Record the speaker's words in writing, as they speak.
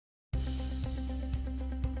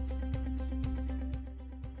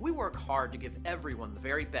We work hard to give everyone the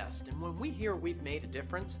very best, and when we hear we've made a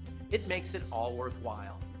difference, it makes it all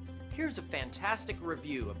worthwhile. Here's a fantastic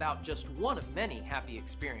review about just one of many happy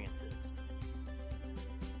experiences.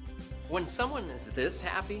 When someone is this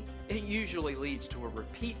happy, it usually leads to a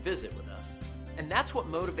repeat visit with us. And that's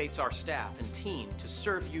what motivates our staff and team to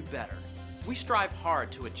serve you better. We strive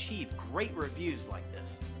hard to achieve great reviews like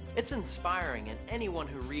this. It's inspiring, and anyone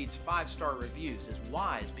who reads 5-star reviews is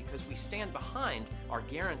wise because we stand behind our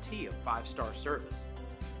guarantee of 5-star service.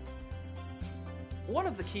 One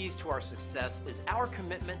of the keys to our success is our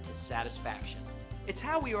commitment to satisfaction. It's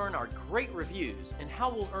how we earn our great reviews and how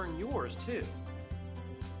we'll earn yours too.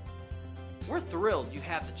 We're thrilled you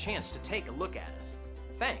have the chance to take a look at us.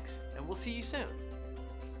 Thanks, and we'll see you soon.